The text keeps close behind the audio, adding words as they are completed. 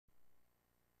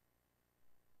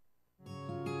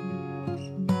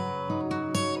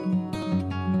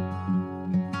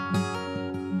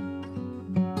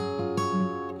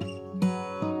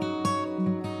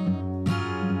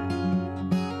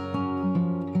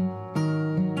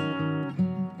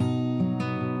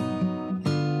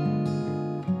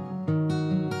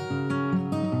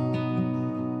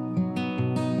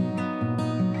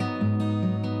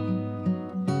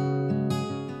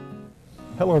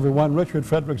Hello everyone, Richard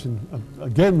Fredrickson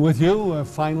again with you,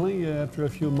 finally, after a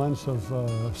few months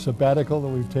of sabbatical that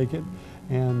we've taken.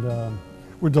 And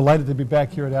we're delighted to be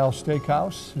back here at Al's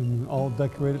Steakhouse, and all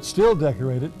decorated, still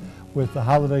decorated with the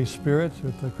holiday spirit,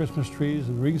 with the Christmas trees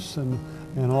and wreaths and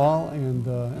all, and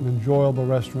an enjoyable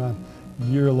restaurant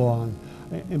year long.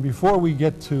 And before we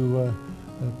get to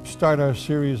start our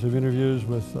series of interviews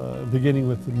with, beginning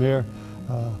with the mayor,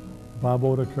 Bob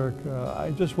Odenkirk, I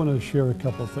just want to share a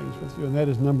couple of things with you, and that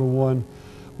is, number one,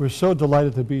 we're so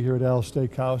delighted to be here at Al's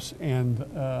Steakhouse, and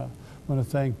I want to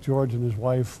thank George and his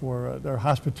wife for their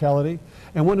hospitality,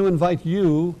 and want to invite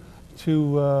you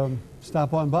to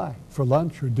stop on by for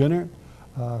lunch or dinner.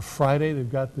 Friday,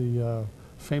 they've got the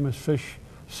famous fish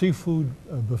seafood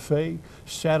buffet.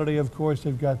 Saturday, of course,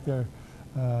 they've got their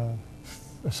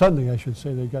Sunday, I should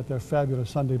say, they've got their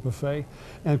fabulous Sunday buffet.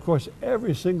 And of course,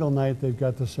 every single night they've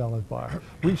got the salad bar.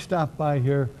 We stopped by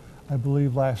here, I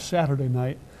believe, last Saturday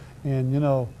night, and you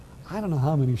know, I don't know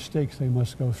how many steaks they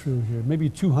must go through here. Maybe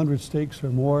 200 steaks or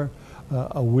more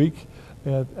a week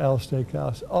at Al's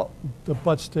Steakhouse. Oh, the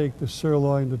butt steak, the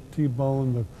sirloin, the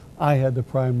T-bone, I had the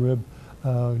prime rib.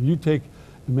 You take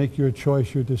and make your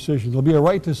choice, your decision. It'll be a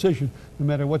right decision no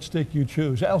matter what steak you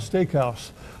choose. Al's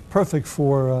Steakhouse, perfect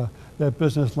for that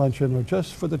business luncheon or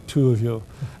just for the two of you.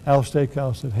 Al's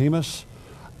Steakhouse at Hamus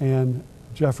and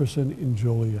Jefferson in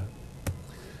Joliet.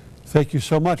 Thank you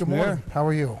so much, Good Mayor. morning. How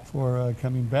are you? For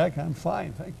coming back. I'm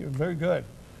fine, thank you. Very good.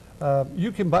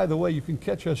 You can, by the way, you can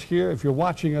catch us here. If you're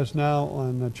watching us now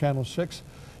on Channel 6,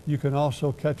 you can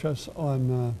also catch us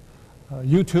on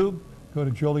YouTube. Go to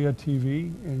Joliet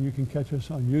TV, and you can catch us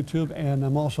on YouTube. And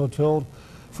I'm also told,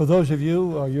 for those of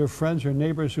you, your friends or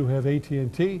neighbors who have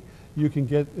AT&T, you can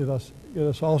get us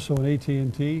also on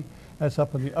AT&T. That's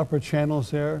up in the upper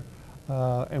channels there.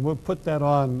 And we'll put that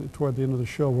on toward the end of the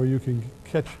show where you can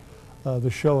catch the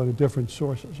show at different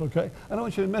sources, okay? I don't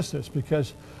want you to miss this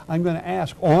because I'm going to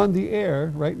ask on the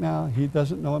air right now. He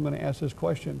doesn't know I'm going to ask this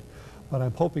question, but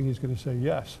I'm hoping he's going to say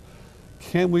yes.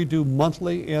 Can we do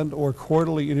monthly and or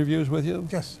quarterly interviews with you?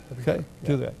 Yes. Okay, yeah.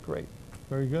 Do that. Great.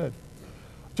 Very good.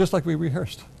 Just like we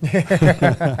rehearsed.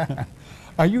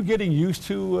 Are you getting used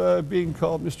to being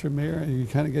called Mr. Mayor? Are you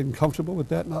kind of getting comfortable with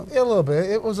that now? Yeah, a little bit.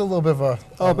 It was a little bit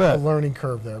of a learning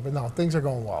curve there, but no, things are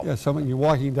going well. Yeah, you're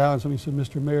walking down, somebody said,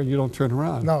 Mr. Mayor, you don't turn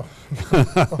around. No.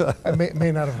 I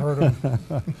may not have heard him.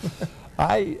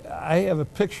 I have a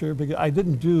picture, because I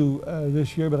didn't do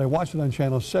this year, but I watched it on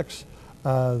Channel 6,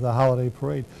 the holiday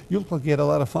parade. You look like you had a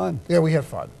lot of fun. Yeah, we had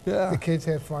fun. Yeah. The kids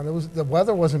had fun. The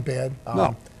weather wasn't bad.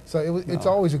 No. So it's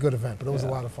always a good event, but it was a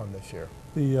lot of fun this year.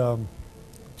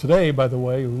 Today, by the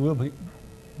way,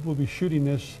 we'll be shooting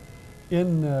this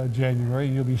in January,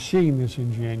 and you'll be seeing this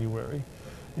in January.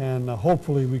 And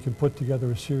hopefully we can put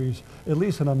together a series, at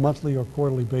least on a monthly or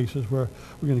quarterly basis, where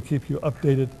we're going to keep you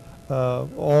updated,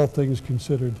 all things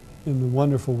considered, in the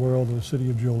wonderful world of the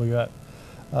city of Joliet.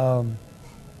 One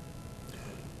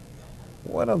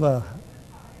of the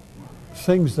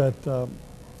things that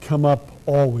come up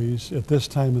always at this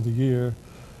time of the year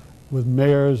with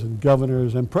mayors and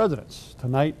governors and presidents.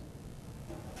 Tonight,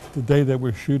 the day that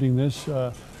we're shooting this,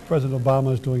 President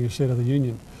Obama is doing a State of the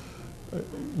Union.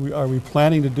 Are we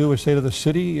planning to do a State of the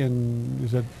City, and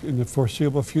is that in the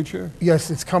foreseeable future? Yes,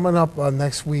 it's coming up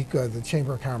next week. The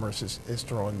Chamber of Commerce is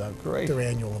throwing their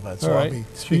annual event. So, right.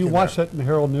 So you watch that in the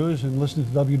Herald News and listen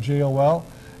to WJOL,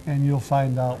 and you'll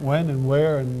find out when and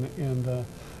where, and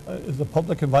is the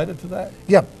public invited to that?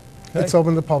 Yep. Okay. It's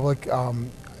open to the public.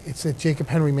 It's at Jacob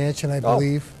Henry Mansion, I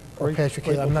believe, or Patrick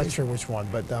Hayes. I'm not sure which one,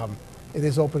 but it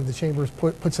is open. The Chamber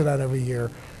puts it on every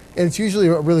year. And it's usually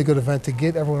a really good event to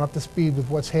get everyone up to speed with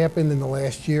what's happened in the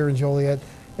last year in Joliet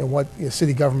and what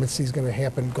city government sees going to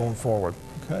happen going forward.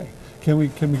 Okay. Can we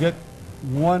get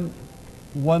one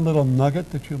little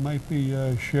nugget that you might be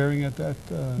sharing at that?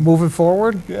 Moving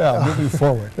forward? Yeah, moving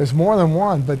forward. There's more than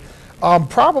one, but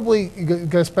probably going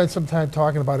to spend some time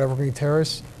talking about Evergreen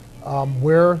Terrace.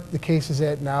 Where the case is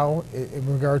at now in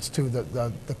regards to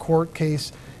the court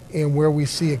case and where we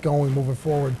see it going moving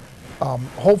forward.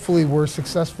 Hopefully we're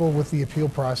successful with the appeal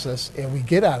process and we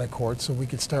get out of court so we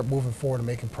can start moving forward and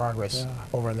making progress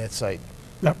over on that site.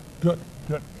 Yep, good.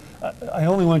 I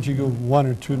only want you to go one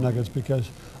or two nuggets because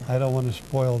I don't want to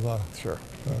spoil the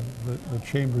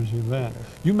Chamber's event.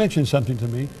 You mentioned something to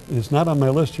me, and it's not on my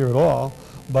list here at all,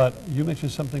 but you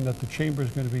mentioned something that the Chamber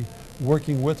is going to be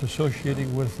working with,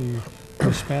 associating with the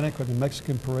Hispanic or the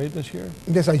Mexican parade this year?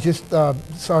 Yes, I just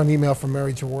saw an email from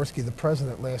Mary Jaworski, the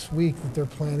president, last week that they're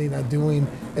planning on doing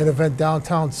an event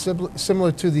downtown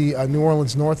similar to the New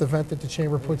Orleans North event that the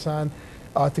Chamber puts on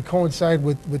to coincide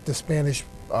with the Spanish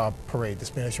parade, the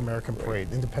Spanish American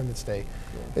Parade, Independence Day.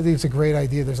 I think it's a great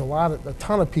idea. There's a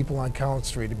ton of people on Collins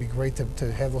Street. It'd be great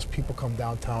to have those people come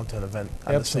downtown to an event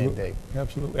on the same day.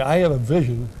 Absolutely. I have a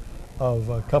vision of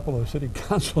a couple of city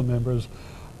council members.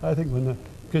 I think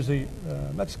because the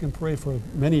Mexican Parade for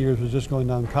many years was just going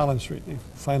down Collins Street. They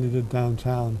finally did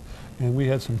downtown, and we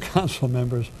had some council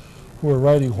members who were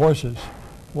riding horses,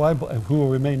 who will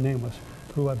remain nameless,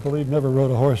 who I believe never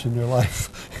rode a horse in their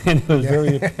life, and it was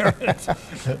very apparent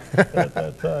at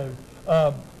that time.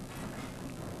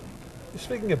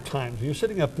 Speaking of times, you're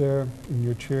sitting up there in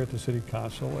your chair at the city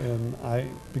council, and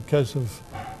because of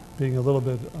being a little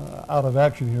bit out of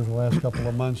action here for the last couple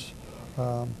of months,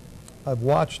 I've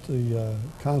watched the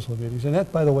council meetings, and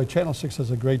that, by the way, Channel 6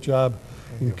 does a great job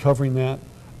in covering that.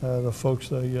 The folks,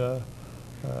 the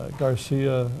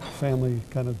Garcia family,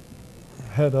 kind of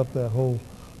head up that whole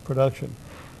production.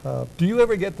 Do you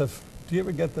ever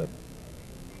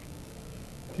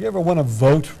want to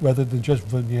vote rather than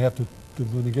just when you have to,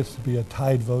 when it gets to be a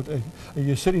tied vote? Are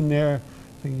you sitting there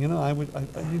thinking, you know, I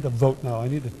need to vote now. I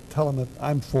need to tell them that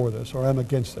I'm for this or I'm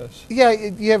against this. Yeah,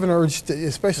 you have an urge to,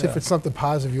 especially if it's something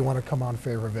positive, you want to come out in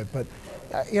favor of it. But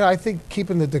you know, I think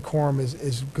keeping the decorum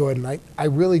is good, and I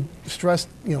really stressed,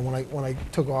 you know, when I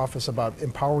took office about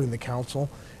empowering the council,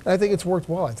 and I think it's worked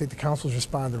well. I think the council's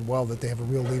responded well, that they have a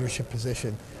real leadership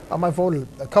position. I voted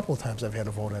a couple of times. I've had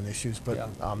to vote on issues, but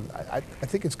I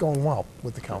think it's going well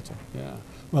with the council. Yeah.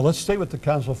 Well, let's stay with the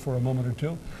council for a moment or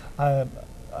two.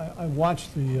 I watched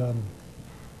a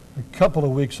couple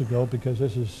of weeks ago, because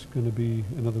this is going to be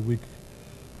another week,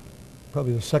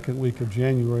 probably the second week of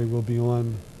January we'll be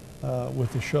on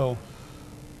with the show.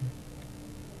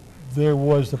 There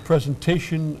was the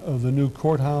presentation of the new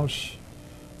courthouse,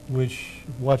 which,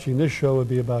 watching this show, would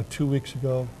be about 2 weeks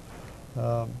ago.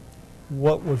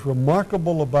 What was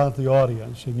remarkable about the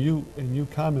audience, and you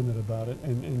commented about it,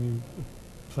 and you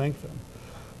thanked them,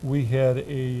 we had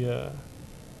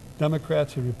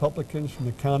Democrats and Republicans from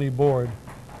the county board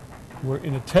were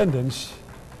in attendance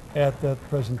at that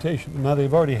presentation. Now,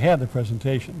 they've already had the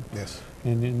presentation. Yes.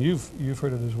 And you've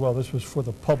heard it as well. This was for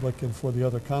the public and for the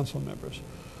other council members.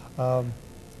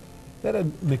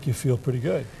 That'd make you feel pretty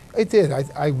good. It did.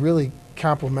 I really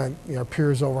compliment our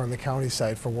peers over on the county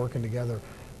side for working together.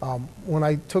 When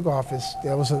I took office,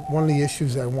 that was one of the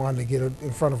issues that I wanted to get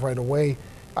in front of right away.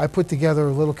 I put together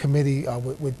a little committee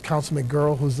with Councilman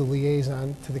Gurl, who's the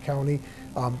liaison to the county.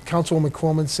 Councilwoman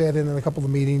Quillman sat in a couple of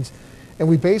meetings, and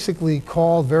we basically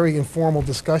called very informal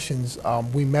discussions.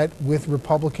 We met with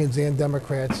Republicans and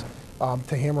Democrats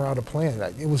to hammer out a plan.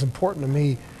 It was important to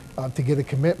me to get a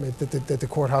commitment that the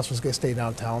courthouse was going to stay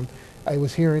downtown. I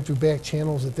was hearing through back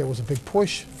channels that there was a big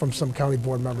push from some county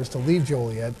board members to leave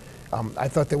Joliet. I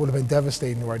thought that would have been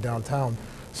devastating to our downtown.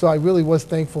 So I really was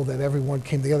thankful that everyone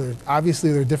came together.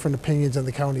 Obviously, there are different opinions on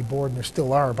the county board, and there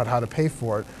still are, about how to pay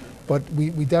for it. But we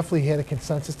definitely had a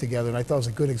consensus together, and I thought it was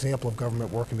a good example of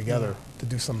government working together to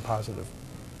do something positive.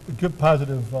 A good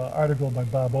positive article by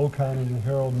Bob Ocon in the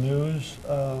Herald News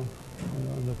on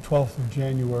the 12th of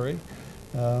January.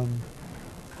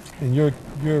 And your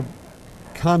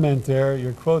comment there,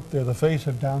 your quote there, the face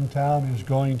of downtown is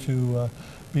going to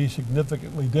be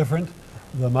significantly different.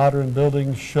 The modern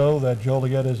buildings show that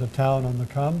Joliet is a town on the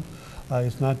come.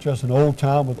 It's not just an old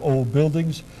town with old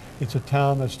buildings. It's a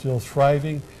town that's still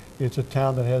thriving. It's a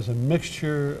town that has a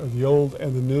mixture of the old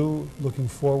and the new looking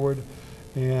forward.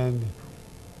 And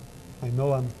I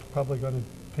know I'm probably going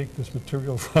to take this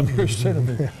material from your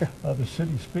the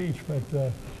city speech,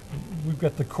 but we've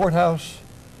got the courthouse.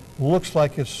 Looks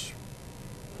like it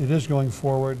is going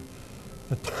forward.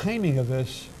 The timing of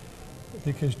this,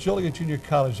 because Joliet Junior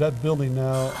College, that building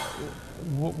now,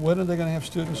 when are they going to have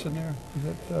students in there?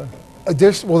 Is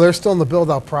that, well, they're still in the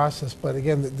build-out process, but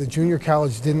again, the junior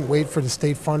college didn't wait for the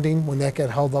state funding. When that got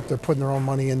held up, they're putting their own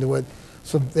money into it.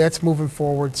 So that's moving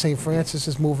forward. St. Francis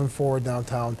is moving forward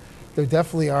downtown. There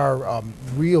definitely are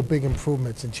real big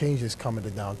improvements and changes coming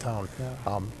to downtown.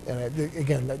 Yeah.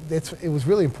 Again, it was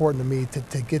really important to me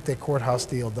to get that courthouse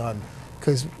deal done,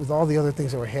 because with all the other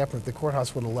things that were happening, if the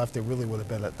courthouse would have left, it really would have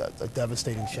been a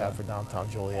devastating shot for downtown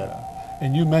Joliet. Yeah.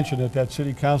 And you mentioned at that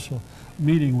city council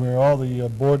meeting where all the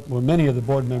many of the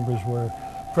board members were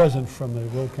present from the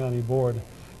Will County Board,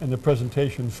 and the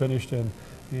presentation finished, and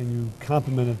you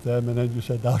complimented them, and then you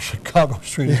said, now Chicago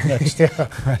Street is next. Yeah,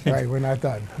 right, we're not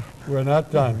done. We're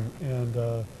not done,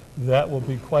 and that will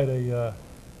be quite a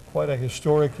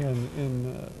historic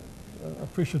and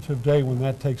appreciative day when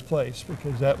that takes place,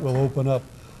 because that will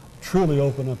truly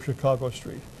open up Chicago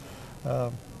Street.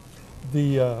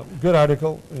 The good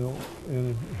article,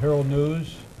 in Herald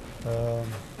News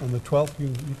on the 12th,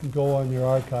 you can go on your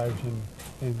archives and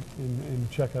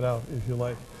and check it out if you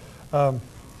like.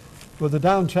 With the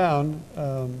downtown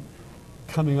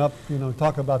coming up,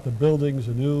 talk about the buildings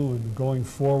anew and going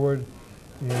forward.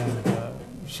 And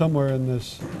somewhere in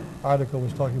this article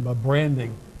was talking about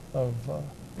branding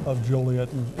of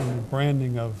Joliet and the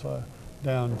branding of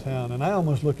downtown. And I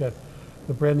almost look at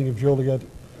the branding of Joliet,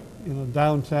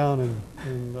 downtown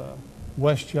and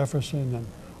West Jefferson and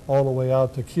all the way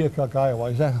out to Keokuk, Iowa.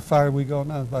 Is that how far we go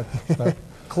now? About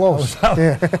Close.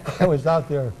 I was out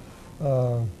there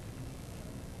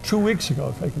 2 weeks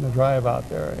ago taking a drive out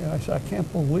there, and I said, I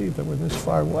can't believe that we're this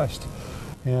far west.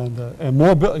 And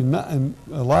more and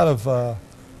a lot of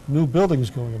new buildings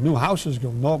going up, new houses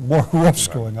going up, more roofs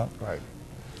going up. Right.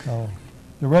 So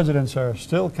the residents are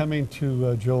still coming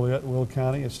to Joliet, Will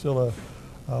County. It's still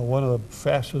one of the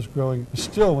fastest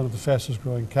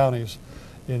growing counties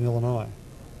in Illinois.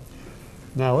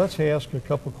 Now let's ask a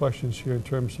couple questions here in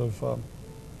terms of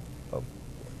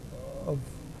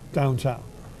downtown.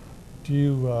 Do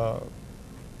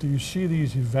you see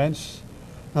these events?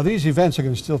 Now these events are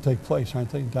going to still take place, aren't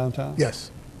they, in downtown? Yes.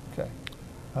 Okay.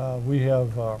 We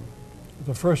have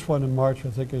the first one in March, I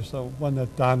think, is the one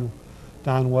that Don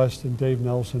West and Dave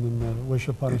Nelson and the Wish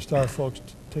Upon a Star folks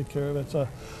take care of. It's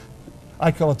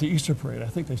I call it the Easter Parade. I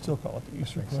think they still call it the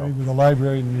Easter Parade, with the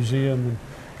library and museum and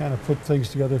kind of put things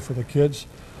together for the kids.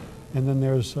 And then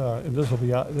there's, and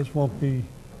this won't be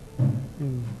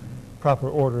in proper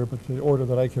order, but the order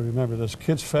that I can remember. There's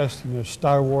Kids Fest, and there's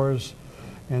Star Wars,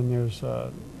 and there's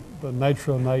the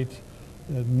Nitro Night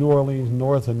in New Orleans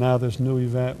North, and now this new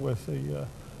event with the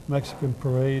Mexican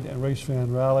Parade and Race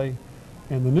Van Rally.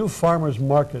 And the new Farmers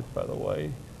Market, by the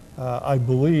way, I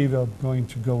believe are going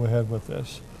to go ahead with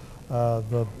this.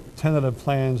 The tentative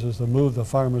plans is to move the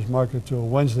Farmers Market to a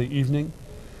Wednesday evening,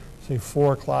 say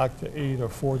 4 o'clock to 8 or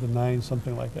 4 to 9,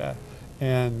 something like that,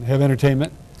 and have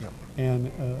entertainment. Yep.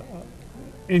 And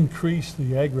increase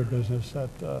the agribusiness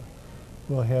that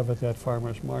we'll have at that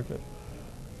farmer's market.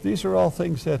 These are all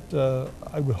things that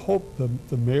I would hope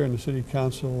the mayor and the city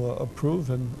council approve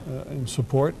and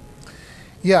support.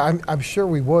 Yeah, I'm sure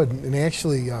we would. And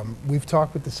actually, we've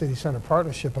talked with the City Center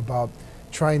Partnership about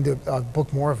trying to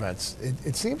book more events.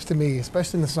 It seems to me,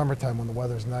 especially in the summertime when the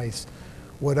weather's nice,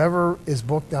 whatever is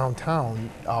booked downtown,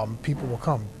 people will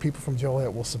come. People from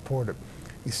Joliet will support it.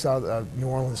 You saw New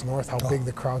Orleans North, how big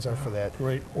the crowds are for that.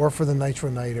 Great. Or for the Nitro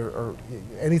Night or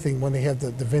anything, when they have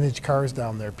the vintage cars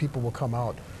down there, people will come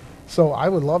out. So I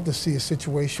would love to see a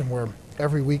situation where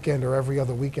every weekend or every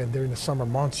other weekend during the summer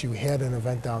months you had an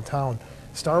event downtown.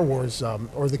 Star Wars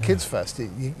or the Kids Fest.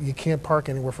 You can't park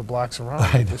anywhere for blocks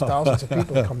around. There's thousands of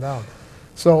people that come down.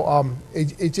 So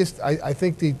I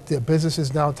think the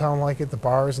businesses downtown like it, the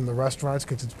bars and the restaurants,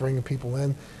 because it's bringing people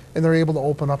in, and they're able to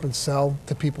open up and sell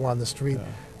to people on the street.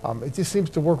 Yeah. It just seems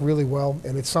to work really well,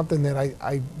 and it's something that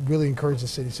I really encourage the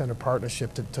City Center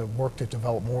Partnership to work to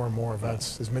develop more and more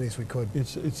events, as many as we could.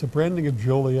 It's the branding of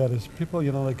Joliet. It's people,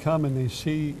 they come and they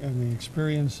see and they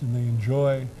experience and they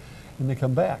enjoy, and they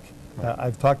come back. Right.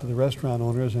 I've talked to the restaurant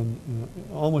owners, and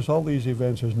almost all these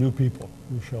events, there's new people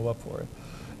who show up for it.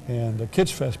 And the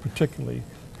Kids Fest particularly,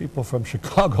 people from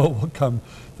Chicago will come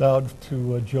down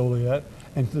to Joliet,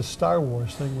 and the Star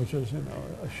Wars thing, which is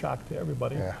a shock to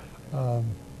everybody. Yeah.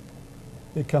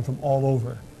 They come from all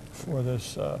over for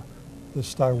this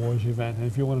Star Wars event. And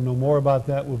if you want to know more about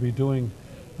that, we'll be doing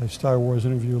a Star Wars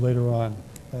interview later on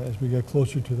as we get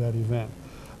closer to that event.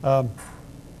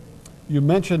 You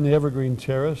mentioned the Evergreen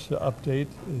Terrace update.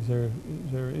 Is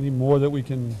there any more that we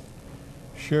can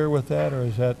share with that, or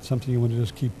is that something you want to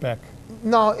just keep back?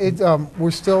 No,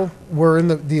 we're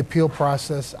in the appeal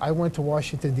process. I went to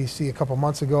Washington, D.C. a couple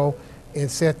months ago and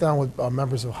sat down with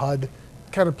members of HUD,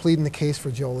 kind of pleading the case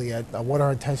for Joliet, what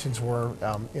our intentions were,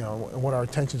 and what our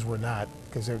intentions were not,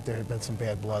 because there had been some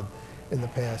bad blood in the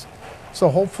past. So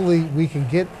hopefully we can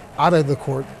get out of the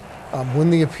court, win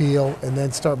the appeal, and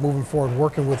then start moving forward,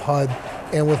 working with HUD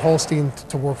and with Holstein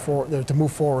to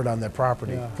move forward on that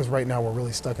property. Because right now we're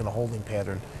really stuck in a holding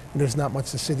pattern, and there's not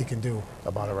much the city can do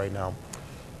about it right now.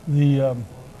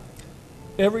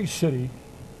 Every city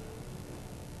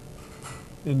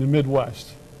in the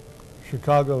Midwest,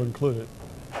 Chicago included,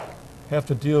 have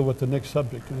to deal with the next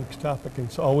subject, the next topic. And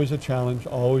it's always a challenge,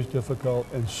 always difficult,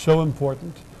 and so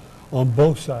important on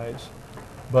both sides.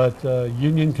 But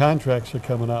union contracts are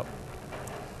coming up.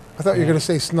 I thought you were going to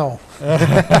say snow.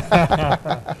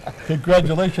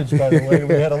 Congratulations, by the way.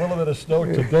 We had a little bit of snow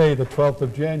today, the 12th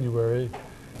of January.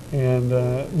 And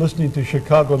listening to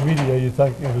Chicago media, you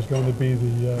thought it was going to be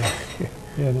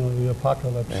the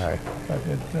apocalypse. Yeah. But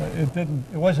it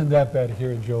wasn't that bad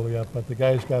here in Joliet, but the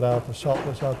guys got out, the salt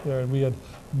was out there, and we had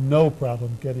no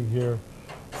problem getting here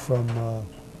from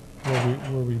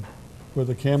where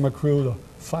the camera crew, the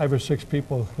 5 or 6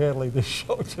 people handling this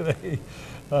show today,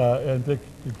 and Dick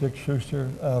Schuster.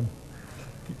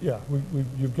 Yeah,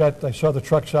 you've got. I saw the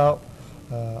trucks out.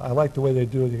 I like the way they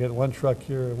do it. You get one truck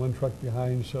here and one truck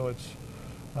behind, so it's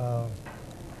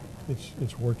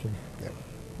working. Yep.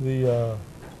 The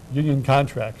union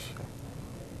contracts,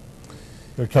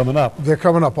 they're coming up. They're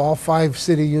coming up. All 5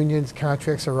 city unions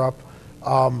contracts are up.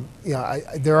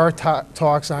 There are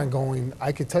talks ongoing.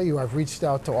 I can tell you I've reached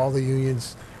out to all the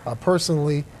unions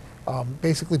personally,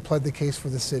 basically pled the case for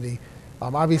the city.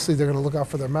 Obviously, they're going to look out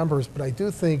for their members, but I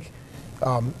do think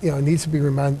it needs to be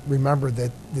remembered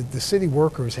that the city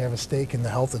workers have a stake in the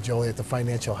health of Joliet, the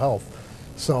financial health.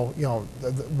 So,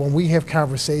 when we have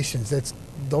conversations,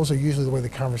 those are usually the way the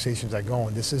conversations are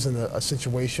going. This isn't a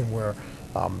situation where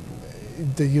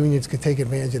the unions could take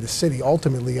advantage of the city.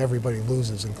 Ultimately, everybody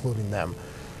loses, including them.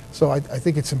 So I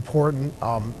think it's important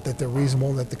that they're reasonable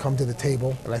and that they come to the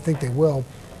table, and I think they will.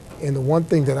 And the one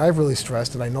thing that I've really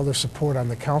stressed, and I know there's support on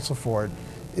the council for it,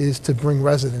 is to bring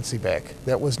residency back.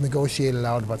 That was negotiated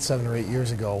out about 7 or 8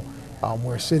 years ago,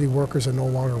 where city workers are no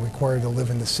longer required to live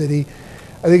in the city.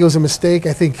 I think it was a mistake.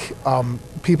 I think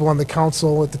people on the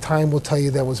council at the time will tell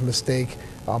you that was a mistake,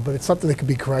 but it's something that could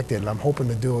be corrected, and I'm hoping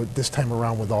to do it this time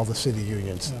around with all the city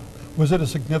unions. Yeah. Was it a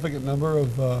significant number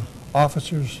of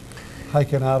officers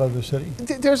hiking out of the city?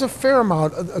 There's a fair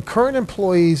amount. Current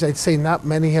employees, I'd say not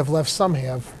many have left, some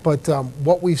have, but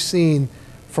what we've seen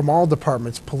from all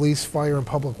departments, police, fire, and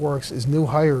public works, is new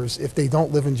hires. If they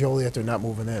don't live in Joliet, they're not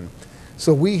moving in.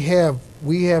 So we have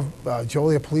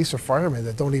Joliet police or firemen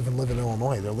that don't even live in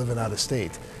Illinois. They're living out of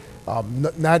state.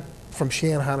 Not from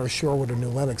Shannon or Shorewood or New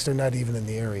Lenox. They're not even in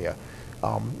the area.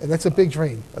 And that's a big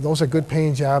drain. Those are good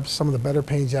paying jobs, some of the better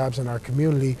paying jobs in our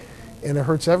community, and it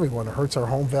hurts everyone. It hurts our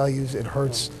home values. It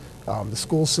hurts the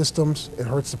school systems. It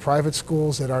hurts the private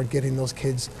schools that aren't getting those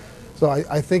kids. So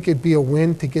I think it'd be a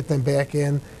win to get them back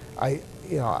in. I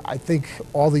think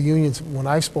all the unions, when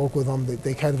I spoke with them,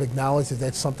 they kind of acknowledge that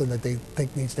that's something that they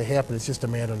think needs to happen. It's just a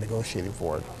matter of negotiating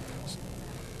for it.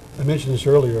 I mentioned this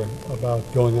earlier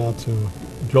about going out to,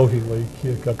 jokingly,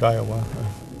 Keokuk, Iowa.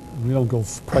 We don't go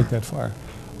quite that far.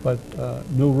 But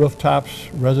new rooftops,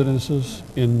 residences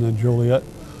in Joliet,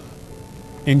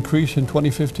 increase in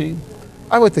 2015?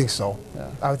 I would think so.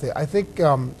 Yeah. I think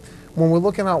when we're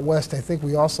looking out west, I think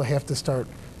we also have to start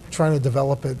trying to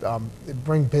develop it,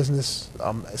 bring business,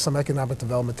 some economic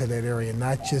development to that area,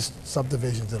 not just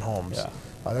subdivisions and homes.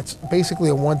 Yeah. That's basically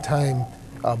a one-time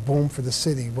boom for the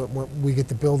city when we get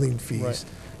the building fees. Right.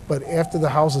 But after the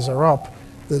houses are up,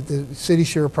 the city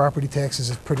share of property taxes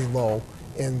is pretty low,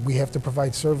 and we have to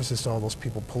provide services to all those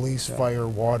people, police, Yeah. fire,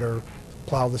 water,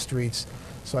 plow the streets.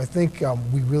 So I think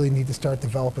we really need to start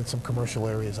developing some commercial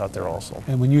areas out there also.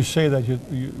 And when you say that, you're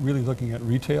really looking at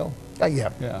retail?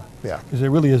 Yeah. Yeah. Yeah. Because there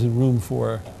really isn't room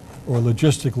for, or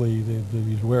logistically,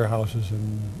 these warehouses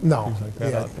and No. things like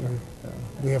that Yeah. out there. Yeah.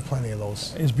 We have plenty of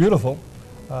those. It's beautiful.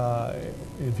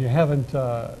 If you haven't,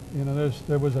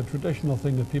 there was a traditional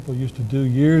thing that people used to do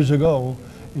years ago,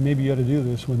 and maybe you ought to do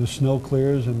this when the snow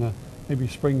clears and maybe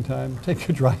springtime, take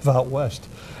a drive out west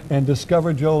and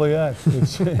discover Joliet.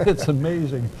 It's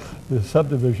amazing, the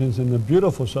subdivisions and the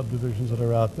beautiful subdivisions that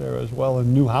are out there as well,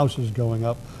 and new houses going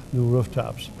up, new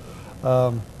rooftops.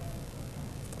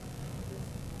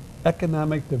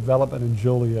 Economic development in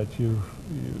Joliet,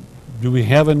 do we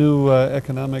have a new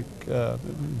economic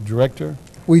director?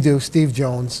 We do, Steve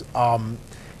Jones.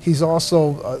 He's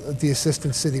also the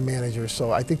assistant city manager,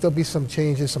 so I think there'll be some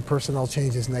changes, some personnel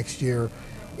changes next year,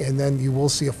 and then you will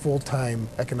see a full-time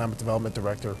economic development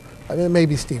director. I mean,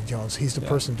 maybe Steve Jones. He's the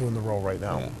person doing the role right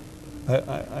now.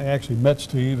 Yeah. I actually met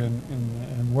Steve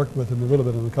and worked with him a little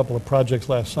bit on a couple of projects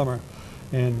last summer,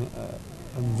 and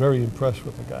I'm very impressed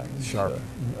with the guy. He's Sharp.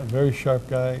 A very sharp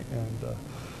guy, and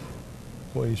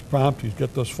boy, he's prompt. He's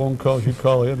got those phone calls. You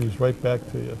call in, he's right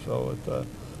back to you. So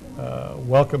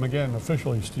welcome again,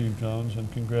 officially, Steve Jones,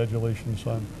 and congratulations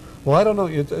on, well, I don't know,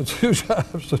 it's 2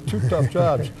 jobs, 2 tough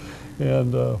jobs.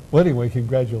 And well, anyway,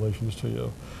 congratulations to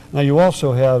you. Now, you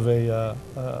also have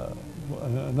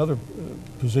another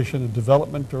position, a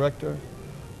development director.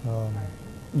 No,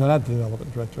 not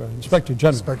development director, inspector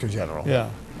general. Inspector General. Yeah.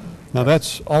 Now,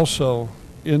 that's also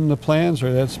in the plans,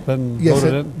 or that's been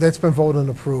voted in? That's been voted and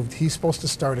approved. He's supposed to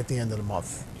start at the end of the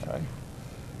month. Okay.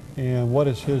 And what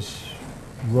is his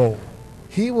role?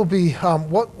 He will be,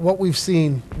 what we've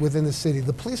seen within the city,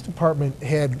 the police department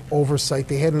had oversight.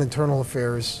 They had an internal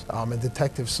affairs and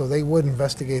detectives, so they would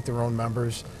investigate their own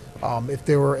members if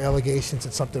there were allegations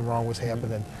that something wrong was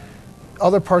happening.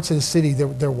 other parts of the city,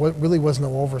 really was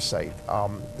no oversight.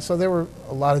 So there were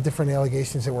a lot of different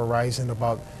allegations that were rising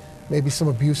about maybe some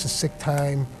abuse of sick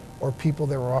time or people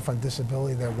that were off on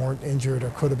disability that weren't injured or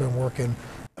could have been working.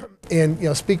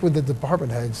 And speak with the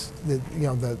department heads.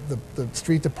 The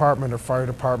street department or fire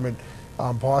department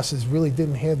bosses really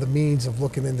didn't have the means of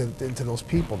looking into those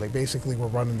people. They basically were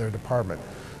running their department.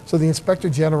 So the inspector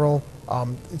general,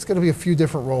 it's going to be a few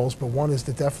different roles, but one is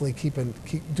to definitely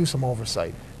do some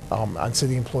oversight on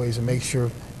city employees and make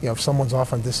sure if someone's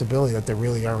off on disability that they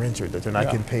really are injured, that they're not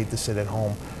getting paid to sit at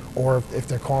home, or if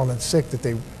they're calling in sick that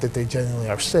they genuinely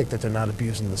are sick, that they're not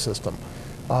abusing the system.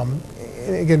 And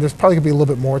again, there's probably going to be a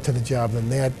little bit more to the job than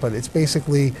that, but it's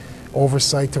basically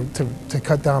oversight to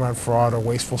cut down on fraud or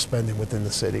wasteful spending within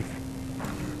the city.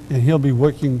 And he'll be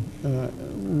working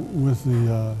with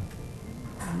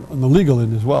on the legal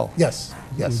end as well. Yes,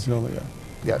 yes, Joliet.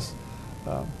 yes.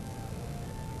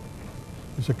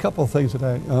 There's a couple of things that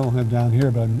I don't have down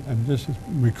here, but I'm just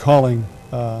recalling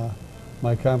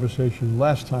my conversation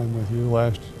last time with you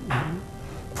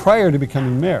prior to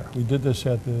becoming mayor. We did this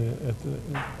at the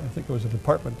I think it was a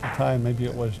department at the time, maybe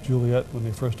it was Juliet when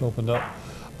they first opened up.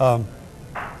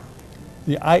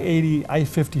 The I-80,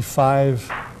 I-55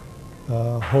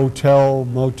 hotel,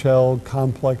 motel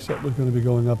complex that was going to be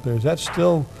going up there, is that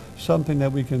still something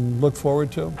that we can look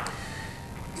forward to?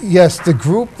 Yes, the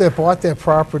group that bought that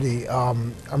property,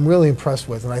 I'm really impressed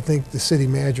with, and I think the city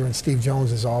manager and Steve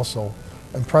Jones is also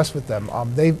impressed with them.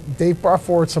 They've brought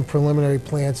forward some preliminary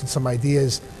plans and some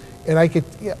ideas, and I could,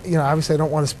 obviously I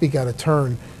don't want to speak out of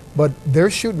turn, but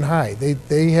they're shooting high.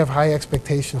 They have high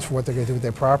expectations for what they're going to do with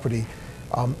their property.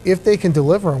 If they can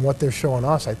deliver on what they're showing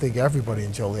us, I think everybody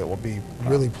in Joliet will be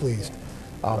really pleased.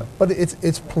 But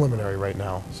it's preliminary right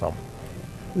now. So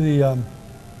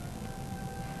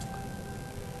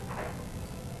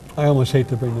I almost hate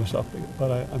to bring this up,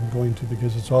 but I'm going to,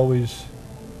 because it's always,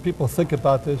 people think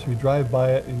about this, you drive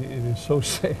by it, and it's so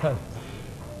sad.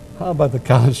 How about the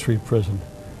College Street prison?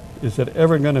 Is it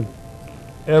ever going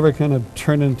to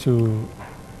turn into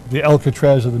the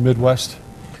Alcatraz of the Midwest?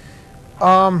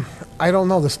 I don't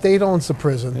know. The state owns the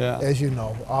prison, Yeah. as you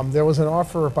know. There was an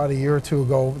offer about a year or two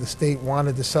ago. The state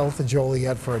wanted to sell it to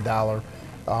Joliet for $1.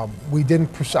 We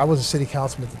didn't pursue, I was a city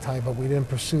councilman at the time, but we didn't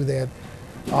pursue that.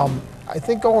 I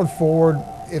think going forward,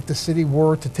 if the city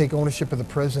were to take ownership of the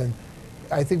prison,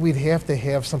 I think we'd have to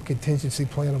have some contingency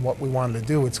plan of what we wanted to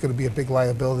do. It's going to be a big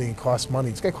liability and cost money.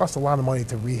 It's going to cost a lot of money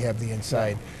to rehab the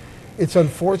inside. It's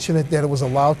unfortunate that it was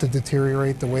allowed to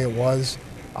deteriorate the way it was.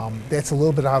 That's a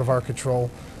little bit out of our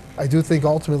control. I do think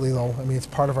ultimately, though, I mean, it's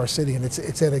part of our city, and it's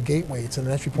at a gateway. It's an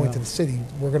entry point to the city.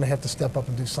 We're going to have to step up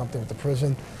and do something with the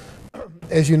prison.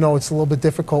 As you know, it's a little bit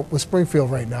difficult with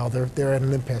Springfield right now. They're at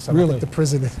an impasse. I don't think the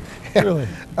prison is. Really?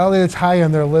 I don't think it's high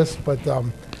on their list, but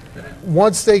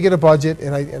once they get a budget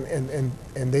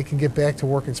and they can get back to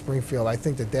work in Springfield, I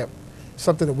think that's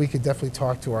something that we could definitely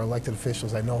talk to our elected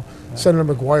officials. I know Senator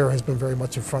McGuire has been very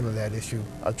much in front of that issue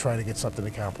of trying to get something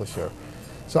accomplished there.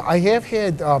 So I have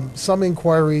had some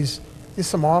inquiries, just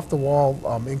some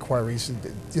off-the-wall inquiries,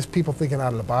 just people thinking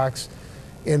out of the box.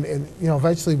 And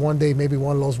eventually one day maybe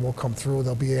one of those will come through.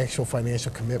 There'll be actual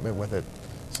financial commitment with it.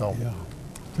 So Yeah,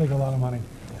 take a lot of money.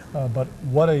 But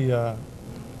what 10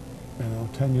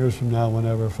 years from now,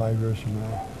 whenever, 5 years from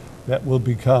now, that will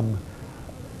become,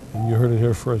 and you heard it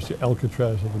here first, the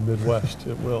Alcatraz of the Midwest.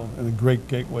 It will, and a great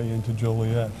gateway into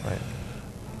Joliet. Right.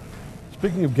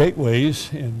 Speaking of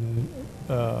gateways, and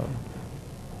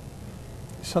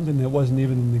something that wasn't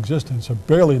even in existence, or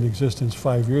barely in existence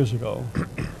 5 years ago,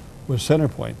 was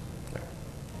Centerpoint.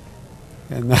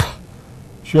 And now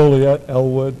Joliet,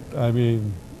 Elwood, I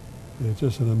mean, it's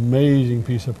just an amazing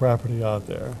piece of property out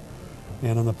there.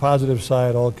 And on the positive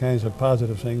side, all kinds of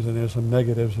positive things, and there's some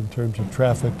negatives in terms of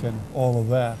traffic and all of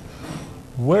that.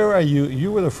 Where are you?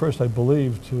 You were the first, I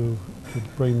believe, to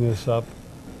bring this up.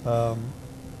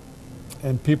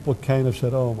 And people kind of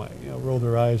said, oh my, rolled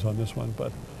their eyes on this one.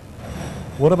 But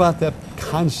what about that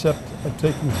concept of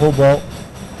taking Hobart?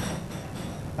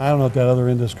 I don't know if that other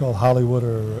end is called Hollywood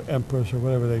or Empress or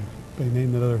whatever they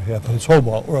named that other half, but it's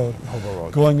Hobart Road. Hobart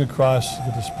Road. Going across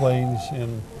the Des Plaines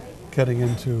and getting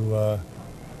into,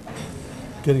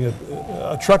 getting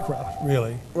a truck route,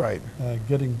 really. Right.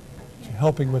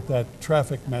 Helping with that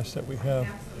traffic mess that we have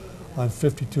on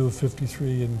 52,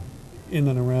 53, and in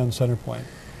and around Centerpoint.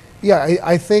 Yeah,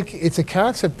 I think it's a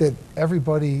concept that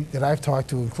everybody that I've talked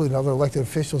to, including other elected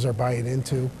officials, are buying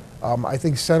into. I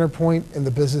think Centerpoint and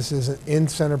the businesses in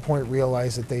Centerpoint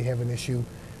realize that they have an issue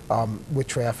with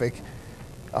traffic.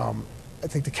 I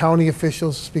think the county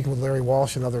officials, speaking with Larry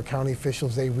Walsh and other county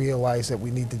officials, they realize that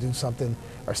we need to do something.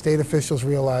 Our state officials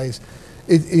realize,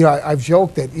 I've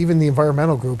joked that even the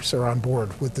environmental groups are on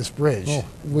board with this bridge, Oh,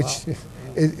 which wow.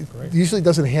 it Great. usually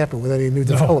doesn't happen with any new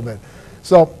development.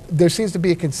 So there seems to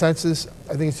be a consensus.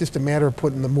 I think it's just a matter of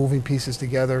putting the moving pieces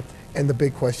together and the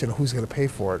big question of who's going to pay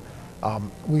for it.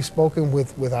 We've spoken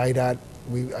with IDOT.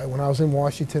 When I was in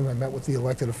Washington, I met with the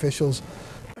elected officials.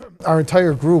 Our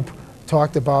entire group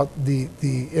talked about the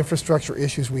infrastructure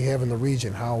issues we have in the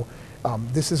region, how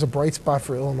this is a bright spot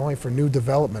for Illinois for new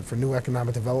development, for new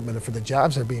economic development, and for the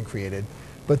jobs that are being created,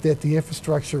 but that the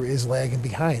infrastructure is lagging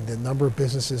behind the number of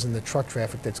businesses and the truck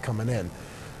traffic that's coming in.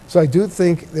 So I do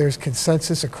think there's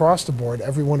consensus across the board.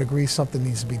 Everyone agrees something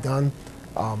needs to be done.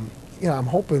 I'm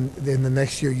hoping that in the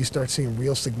next year you start seeing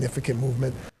real significant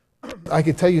movement. I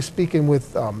could tell you, speaking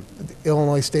with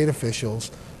Illinois state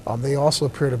officials, they also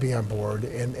appear to be on board,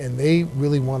 and they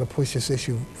really want to push this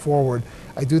issue forward.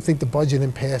 I do think the budget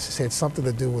impasse has had something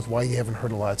to do with why you haven't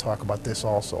heard a lot of talk about this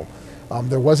also.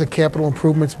 There was a capital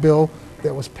improvements bill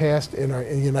that was passed in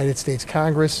the United States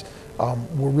Congress.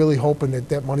 We're really hoping that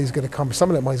that money's going to come, some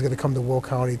of that money's going to come to Will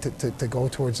County to go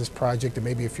towards this project and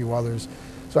maybe a few others.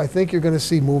 So I think you're going to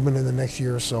see movement in the next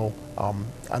year or so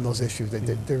on those issues.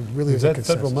 There really is a If that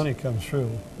consensus. federal money comes through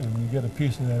and you get a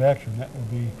piece of that action, that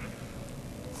would be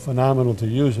phenomenal to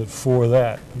use it for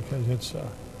that, because it's,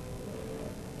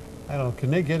 I don't know,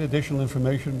 can they get additional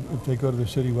information if they go to the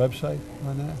city website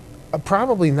on that?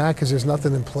 Probably not, because there's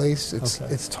nothing in place.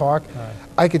 Okay. It's talk. All right.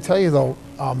 I could tell you, though,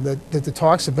 that the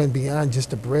talks have been beyond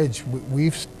just a bridge.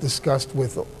 We've discussed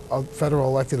with federal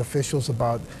elected officials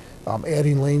about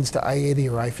adding lanes to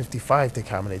I-80 or I-55 to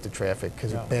accommodate the traffic,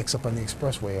 because Yeah. it backs up on the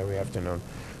expressway every afternoon.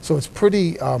 So it's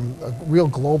pretty a real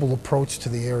global approach to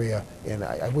the area, and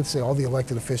I would say all the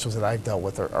elected officials that I've dealt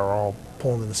with are all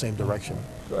pulling in the same direction.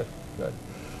 Good, good.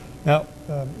 Now,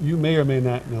 you may or may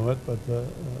not know it, but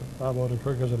Bob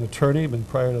Odenkirk is an attorney, and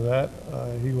prior to that,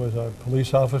 he was a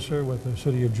police officer with the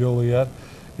city of Joliet,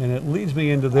 and it leads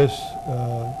me into this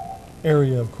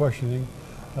area of questioning.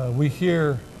 We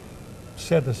hear,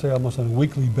 sad to say, almost on a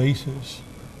weekly basis,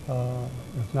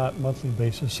 if not monthly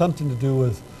basis, something to do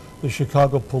with the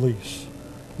Chicago police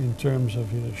in terms of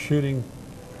shooting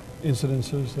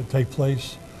incidences that take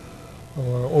place,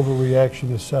 or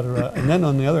overreaction, et cetera. And then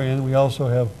on the other end, we also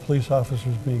have police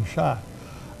officers being shot.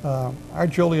 Our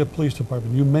Joliet Police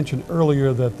Department, you mentioned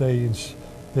earlier that they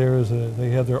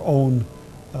have their own,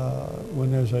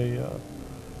 when there's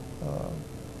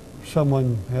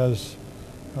someone has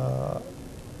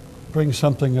brings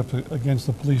something up against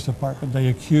the police department, they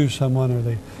accuse someone or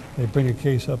they bring a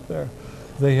case up there,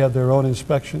 they have their own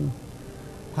inspection.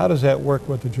 How does that work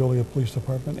with the Joliet Police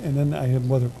Department? And then I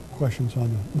have other questions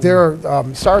on the... There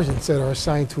are sergeants that are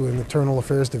assigned to an internal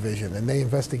affairs division, and they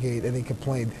investigate any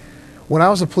complaint. When I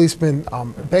was a policeman,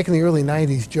 back in the early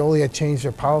 90s, Joliet changed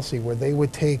their policy where they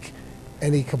would take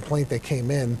any complaint that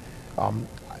came in.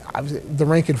 The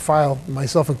rank and file,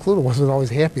 myself included, wasn't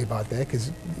always happy about that,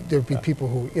 because there'd be people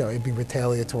who, it'd be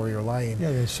retaliatory or lying.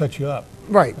 Yeah, they set you up.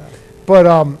 Right. But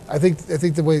I think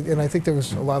the way, and I think there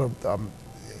was a lot of,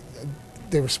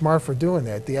 they were smart for doing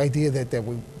that. The idea that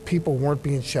people weren't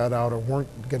being shut out or weren't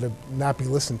going to not be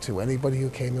listened to. Anybody who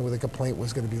came in with a complaint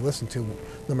was going to be listened to,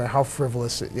 no matter how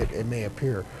frivolous it may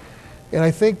appear. And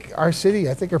I think our city,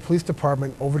 our police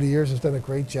department over the years has done a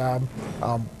great job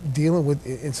dealing with,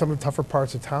 in some of the tougher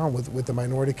parts of town, with the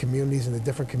minority communities and the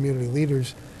different community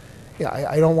leaders. Yeah,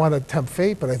 I don't want to tempt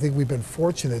fate, but I think we've been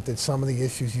fortunate that some of the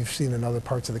issues you've seen in other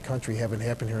parts of the country haven't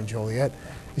happened here in Joliet.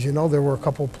 As you know, there were a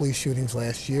couple of police shootings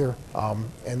last year,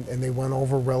 and they went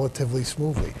over relatively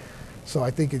smoothly. So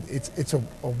I think it's a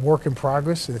work in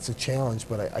progress, and it's a challenge,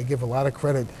 but I give a lot of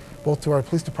credit both to our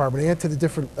police department and to the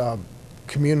different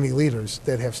community leaders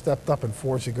that have stepped up and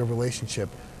forged a good relationship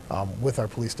with our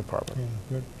police department.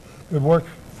 Yeah, good work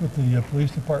with the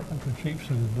police department, the chiefs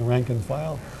and the rank and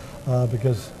file,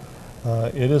 because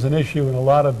it is an issue in a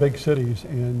lot of big cities,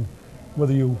 and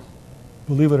whether you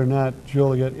believe it or not,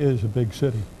 Joliet is a big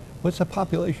city. What's the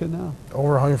population now?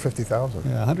 Over 150,000.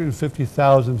 Yeah,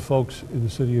 150,000 folks in the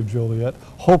city of Joliet.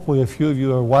 Hopefully a few of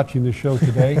you are watching the show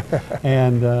today,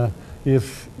 and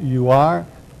if you are,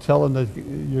 tell them that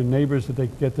your neighbors that they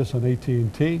can get this on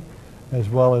AT&T, as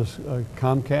well as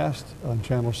Comcast on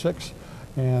Channel 6,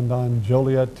 and on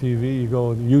Joliet TV. You go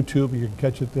on YouTube, you can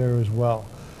catch it there as well.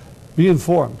 Be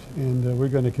informed, and we're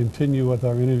going to continue with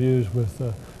our interviews with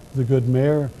the good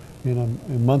mayor. In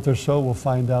a month or so, we'll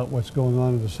find out what's going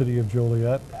on in the city of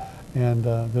Joliet, and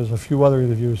there's a few other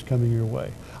interviews coming your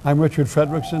way. I'm Richard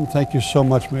Fredrickson. Thank you so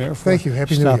much, Mayor, for Thank you.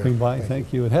 Happy New Year. stopping by.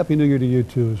 Thank you, and Happy New Year to you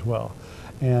too as well.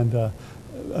 And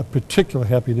a particular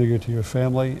Happy New Year to your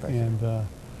family.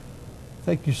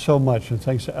 Thank you so much, and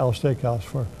thanks to Al Steakhouse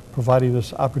for providing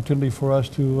this opportunity for us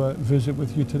to visit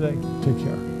with you today. Take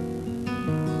care.